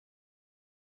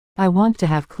I want to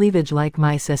have cleavage like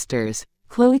my sisters.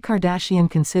 Khloe Kardashian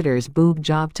considers boob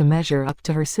job to measure up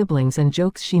to her siblings and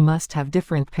jokes she must have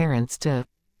different parents to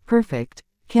perfect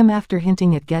Kim after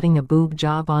hinting at getting a boob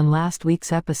job on last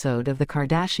week's episode of the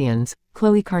Kardashians.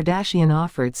 Khloe Kardashian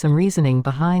offered some reasoning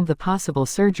behind the possible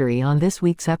surgery on this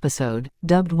week's episode,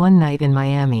 dubbed One Night in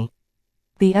Miami.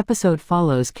 The episode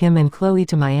follows Kim and Khloe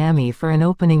to Miami for an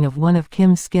opening of one of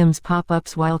Kim's SKIMS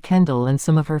pop-ups while Kendall and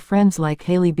some of her friends like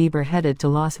Hailey Bieber headed to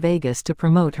Las Vegas to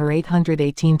promote her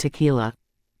 818 tequila.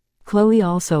 Khloe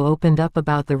also opened up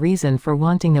about the reason for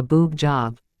wanting a boob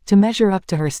job, to measure up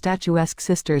to her statuesque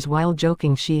sisters while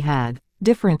joking she had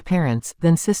different parents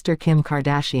than sister Kim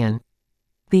Kardashian.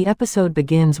 The episode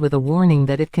begins with a warning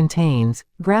that it contains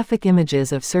graphic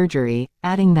images of surgery,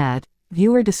 adding that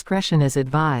viewer discretion is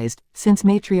advised, since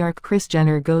matriarch Kris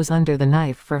Jenner goes under the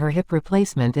knife for her hip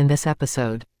replacement in this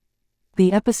episode.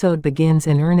 The episode begins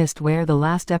in earnest where the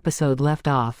last episode left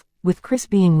off, with Kris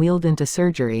being wheeled into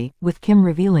surgery, with Kim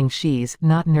revealing she's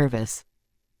not nervous.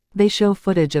 They show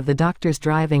footage of the doctors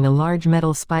driving a large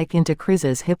metal spike into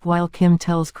Kris's hip while Kim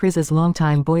tells Kris's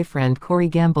longtime boyfriend Corey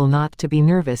Gamble not to be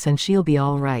nervous and she'll be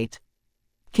all right.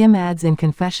 Kim adds in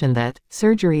confession that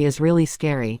surgery is really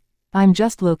scary. I'm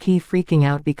just low-key freaking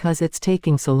out because it's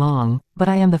taking so long, but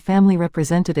I am the family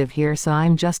representative here so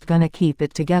I'm just gonna keep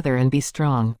it together and be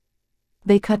strong.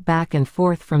 They cut back and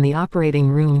forth from the operating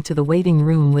room to the waiting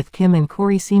room with Kim and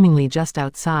Corey seemingly just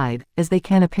outside, as they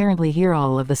can apparently hear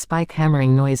all of the spike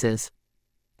hammering noises.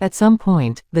 At some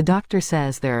point, the doctor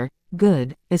says they're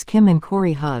good, as Kim and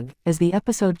Corey hug, as the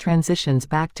episode transitions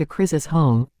back to Kris's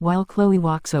home, while Khloe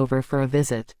walks over for a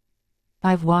visit.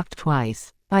 I've walked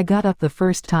twice. I got up the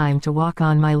first time to walk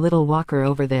on my little walker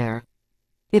over there.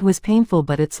 It was painful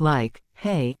but it's like,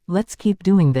 hey, let's keep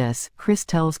doing this, Kris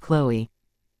tells Khloe.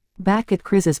 Back at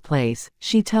Kris's place,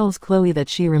 she tells Khloe that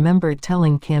she remembered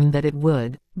telling Kim that it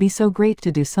would be so great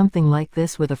to do something like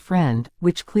this with a friend,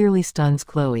 which clearly stuns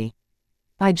Khloe.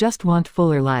 I just want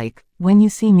fuller like, when you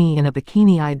see me in a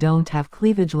bikini I don't have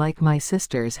cleavage like my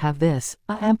sisters have this,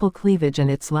 ample cleavage and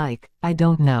it's like, I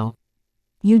don't know.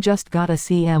 You just gotta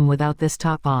see M without this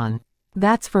top on.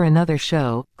 That's for another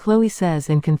show, Khloe says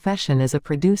in confession as a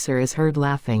producer is heard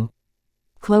laughing.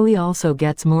 Khloe also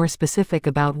gets more specific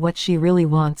about what she really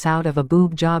wants out of a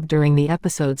boob job during the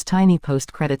episode's tiny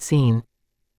post-credit scene.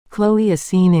 Khloe is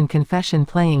seen in confession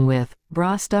playing with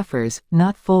bra stuffers,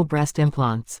 not full breast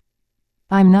implants.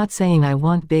 I'm not saying I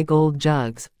want big old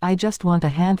jugs, I just want a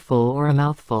handful or a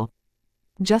mouthful.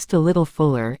 Just a little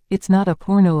fuller, it's not a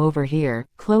porno over here,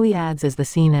 Khloe adds as the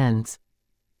scene ends.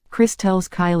 Kris tells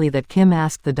Kylie that Kim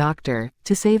asked the doctor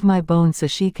to save my bone so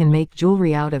she can make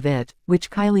jewelry out of it, which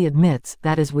Kylie admits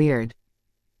that is weird.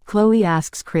 Khloe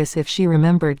asks Kris if she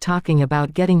remembered talking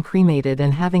about getting cremated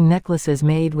and having necklaces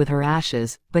made with her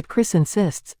ashes, but Kris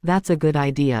insists that's a good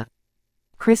idea.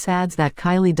 Kris adds that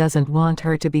Kylie doesn't want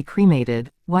her to be cremated,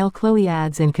 while Khloe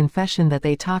adds in confession that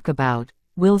they talk about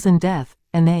wills and death,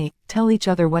 and they tell each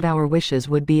other what our wishes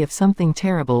would be if something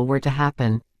terrible were to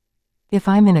happen. If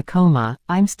I'm in a coma,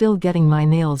 I'm still getting my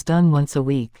nails done once a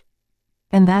week.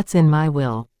 And that's in my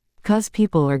will. 'Cause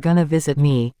people are gonna visit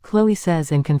me, Khloe says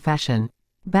in confession.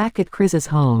 Back at Kris's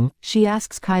home, she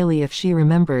asks Kylie if she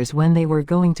remembers when they were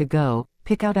going to go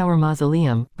pick out our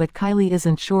mausoleum, but Kylie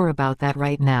isn't sure about that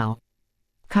right now.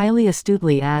 Kylie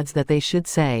astutely adds that they should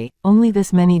say, only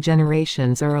this many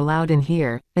generations are allowed in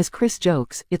here, as Kris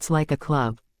jokes, it's like a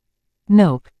club.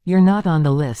 Nope, you're not on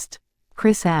the list.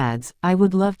 Kris adds, I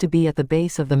would love to be at the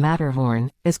base of the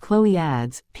Matterhorn, as Khloe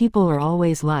adds, people are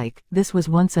always like, this was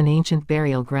once an ancient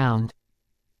burial ground.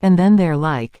 And then they're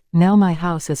like, now my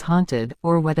house is haunted,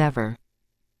 or whatever.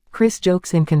 Kris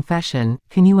jokes in confession,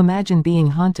 can you imagine being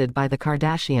haunted by the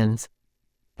Kardashians?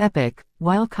 Epic,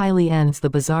 while Kylie ends the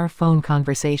bizarre phone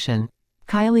conversation.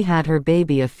 Kylie had her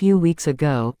baby a few weeks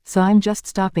ago, so I'm just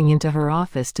stopping into her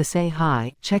office to say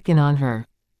hi, check in on her.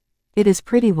 It is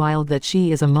pretty wild that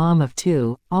she is a mom of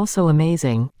two, also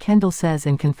amazing, Kendall says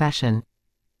in confession.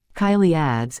 Kylie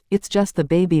adds, it's just the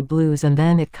baby blues and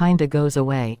then it kinda goes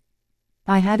away.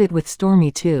 I had it with Stormy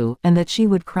too, and that she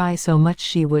would cry so much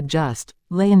she would just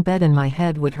lay in bed and my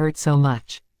head would hurt so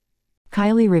much.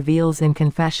 Kylie reveals in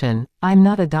confession, I'm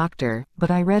not a doctor,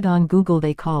 but I read on Google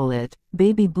they call it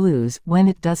baby blues when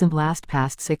it doesn't last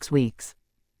past 6 weeks.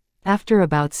 After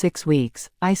about 6 weeks,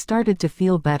 I started to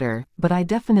feel better, but I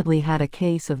definitely had a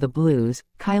case of the blues,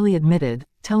 Kylie admitted,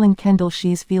 telling Kendall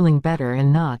she's feeling better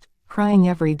and not crying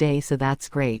every day so that's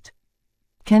great.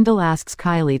 Kendall asks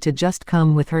Kylie to just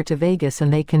come with her to Vegas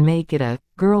and they can make it a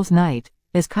girls' night,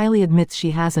 as Kylie admits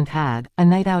she hasn't had a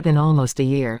night out in almost a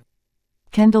year.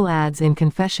 Kendall adds in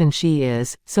confession she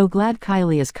is so glad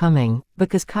Kylie is coming,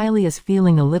 because Kylie is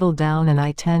feeling a little down and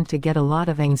I tend to get a lot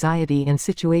of anxiety in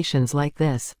situations like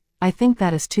this. I think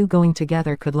that us two going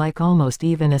together could like almost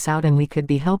even us out and we could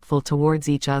be helpful towards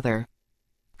each other.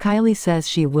 Kylie says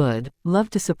she would love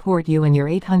to support you and your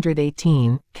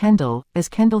 818, Kendall, as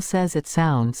Kendall says it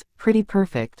sounds pretty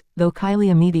perfect, though Kylie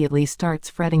immediately starts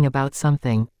fretting about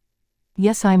something.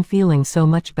 Yes, I'm feeling so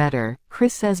much better,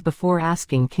 Kris says before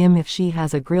asking Kim if she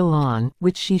has a grill on,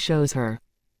 which she shows her.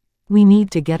 We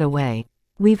need to get away.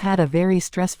 We've had a very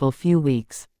stressful few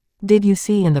weeks. Did you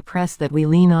see in the press that we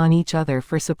lean on each other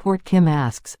for support? Kim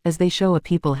asks, as they show a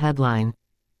People headline.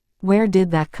 Where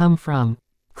did that come from?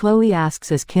 Khloe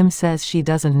asks as Kim says she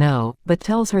doesn't know, but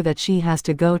tells her that she has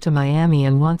to go to Miami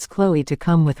and wants Khloe to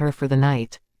come with her for the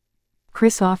night.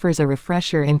 Kris offers a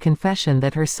refresher in confession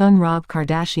that her son Rob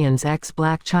Kardashian's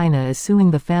ex-Blac Chyna is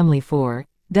suing the family for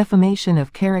defamation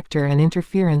of character and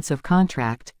interference of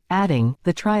contract, adding,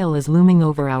 the trial is looming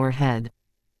over our head.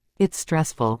 It's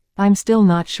stressful. I'm still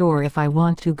not sure if I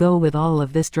want to go with all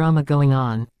of this drama going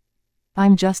on.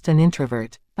 I'm just an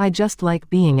introvert. I just like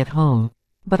being at home.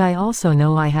 But I also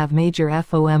know I have major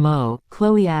FOMO,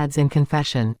 Khloe adds in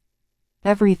confession.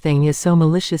 Everything is so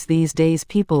malicious these days.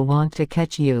 People want to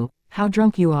catch you, how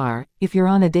drunk you are, if you're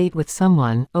on a date with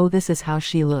someone, oh this is how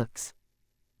she looks.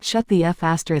 Shut the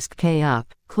F***K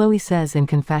up, Khloe says in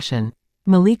confession.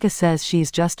 Malika says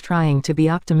she's just trying to be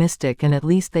optimistic and at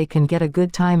least they can get a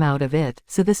good time out of it,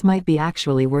 so this might be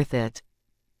actually worth it.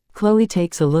 Khloe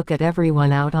takes a look at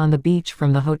everyone out on the beach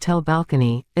from the hotel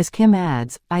balcony, as Kim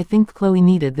adds, I think Khloe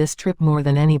needed this trip more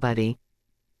than anybody.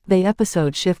 The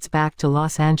episode shifts back to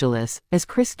Los Angeles, as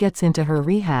Kris gets into her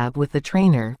rehab with the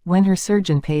trainer, when her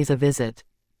surgeon pays a visit.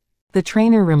 The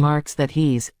trainer remarks that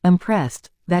he's impressed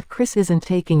that Kris isn't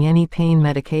taking any pain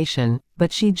medication,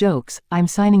 but she jokes, I'm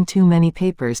signing too many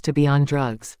papers to be on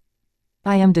drugs.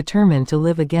 I am determined to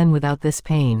live again without this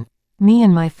pain. Me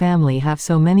and my family have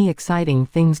so many exciting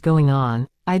things going on,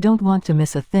 I don't want to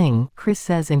miss a thing, Kris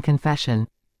says in confession.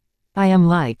 I am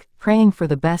like, praying for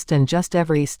the best and just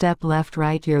every step left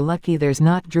right. You're lucky there's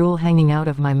not drool hanging out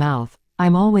of my mouth.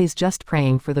 I'm always just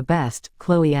praying for the best,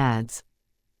 Khloe adds.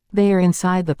 They are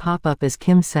inside the pop-up as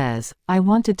Kim says, I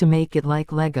wanted to make it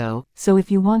like Lego, so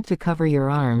if you want to cover your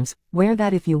arms, wear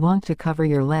that. If you want to cover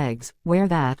your legs, wear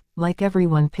that. Like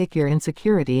everyone, pick your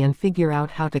insecurity and figure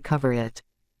out how to cover it.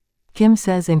 Kim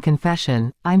says in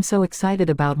confession, I'm so excited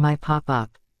about my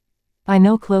pop-up. I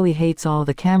know Khloe hates all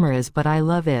the cameras but I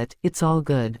love it, it's all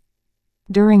good.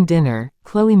 During dinner,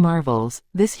 Khloe marvels,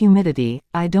 this humidity,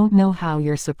 I don't know how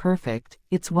you're so perfect,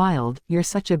 it's wild, you're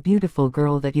such a beautiful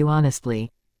girl that you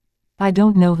honestly. I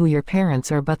don't know who your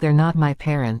parents are but they're not my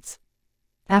parents.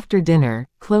 After dinner,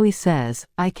 Khloe says,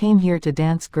 I came here to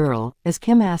dance girl, as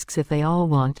Kim asks if they all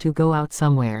want to go out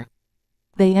somewhere.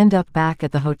 They end up back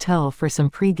at the hotel for some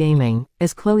pre-gaming,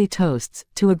 as Khloe toasts,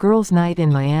 to a girls' night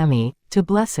in Miami, to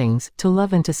blessings, to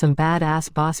love and to some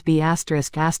badass boss B**********.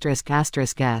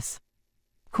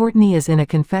 Kourtney is in a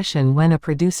confession when a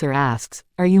producer asks,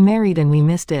 are you married and we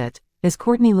missed it, as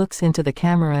Kourtney looks into the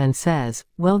camera and says,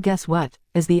 well guess what,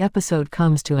 as the episode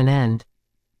comes to an end.